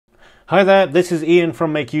Hi there, this is Ian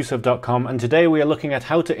from makeuseof.com, and today we are looking at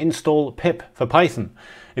how to install pip for Python.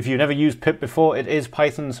 If you've never used pip before, it is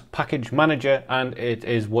Python's package manager and it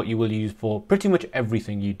is what you will use for pretty much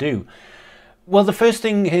everything you do. Well, the first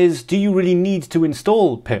thing is, do you really need to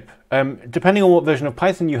install pip? Depending on what version of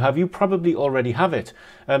Python you have, you probably already have it.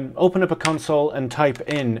 Open up a console and type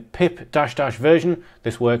in pip -- version.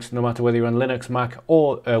 This works no matter whether you're on Linux, Mac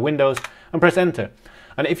or Windows, and press enter.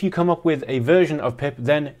 And if you come up with a version of pip,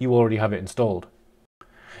 then you already have it installed.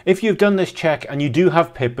 If you've done this check and you do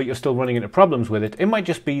have pip but you're still running into problems with it, it might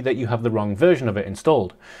just be that you have the wrong version of it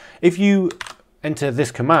installed. If you enter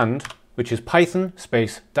this command, which is python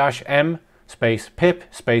 -m pip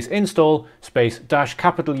install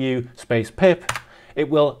 -U pip, it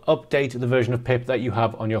will update the version of pip that you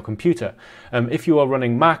have on your computer. If you are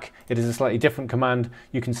running Mac, it is a slightly different command.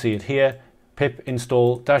 You can see it here, pip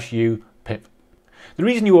install -U pip. The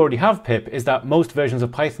reason you already have pip is that most versions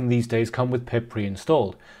of Python these days come with pip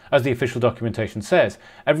pre-installed. As the official documentation says,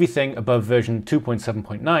 everything above version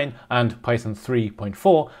 2.7.9 and Python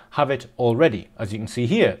 3.4 have it already. As you can see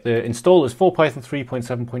here, the installers for Python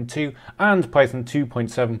 3.7.2 and Python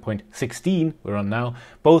 2.7.16, we're on now,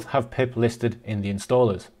 both have pip listed in the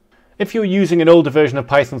installers. If you're using an older version of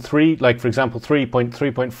Python 3, like for example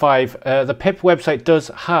 3.3.5, the pip website does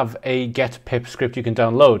have a get pip script you can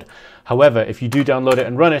download. However, if you do download it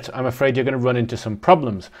and run it, I'm afraid you're going to run into some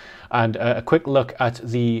problems. And a quick look at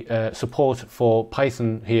the support for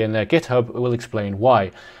Python here in their GitHub will explain why.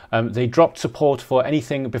 They dropped support for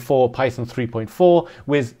anything before Python 3.4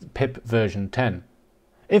 with pip version 10.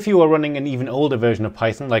 If you are running an even older version of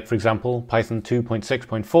Python, like for example Python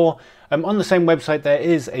 2.6.4, on the same website there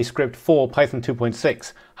is a script for Python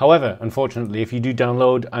 2.6. However, unfortunately, if you do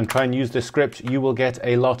download and try and use this script, you will get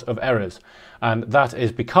a lot of errors. And that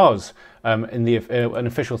is because in an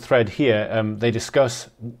official thread here, they discuss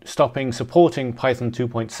stopping supporting Python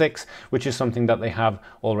 2.6, which is something that they have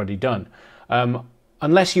already done.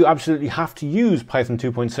 Unless you absolutely have to use Python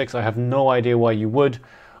 2.6, I have no idea why you would.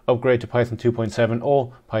 Upgrade to Python 2.7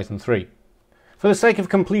 or Python 3. For the sake of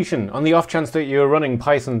completion, on the off chance that you're running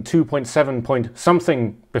Python 2.7 point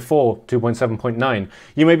something before 2.7.9,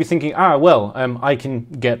 you may be thinking, I can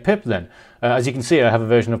get pip then. As you can see, I have a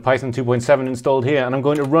version of Python 2.7 installed here, and I'm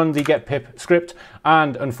going to run the get pip script,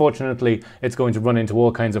 and unfortunately it's going to run into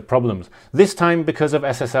all kinds of problems. This time, because of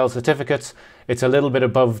SSL certificates, it's a little bit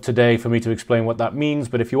above today for me to explain what that means,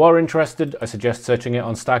 but if you are interested, I suggest searching it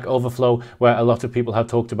on Stack Overflow, where a lot of people have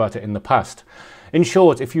talked about it in the past. In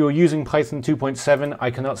short, if you are using Python 2.7,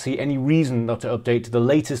 I cannot see any reason not to update to the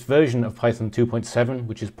latest version of Python 2.7,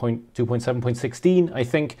 which is 2.7.16, I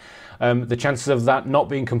think. The chances of that not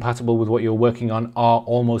being compatible with what you're working on are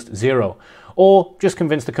almost zero. Or just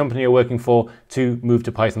convince the company you're working for to move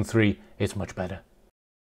to Python 3. It's much better.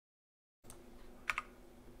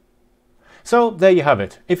 So there you have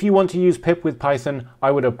it. If you want to use pip with Python, I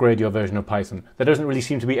would upgrade your version of Python. There doesn't really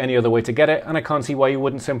seem to be any other way to get it, and I can't see why you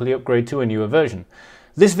wouldn't simply upgrade to a newer version.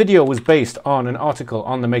 This video was based on an article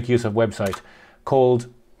on the Make Use Of website called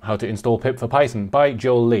How to Install Pip for Python by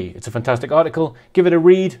Joel Lee. It's a fantastic article. Give it a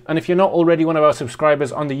read, and if you're not already one of our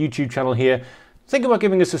subscribers on the YouTube channel here, think about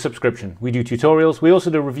giving us a subscription. We do tutorials, we also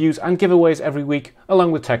do reviews and giveaways every week,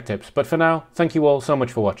 along with tech tips. But for now, thank you all so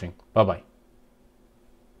much for watching. Bye bye.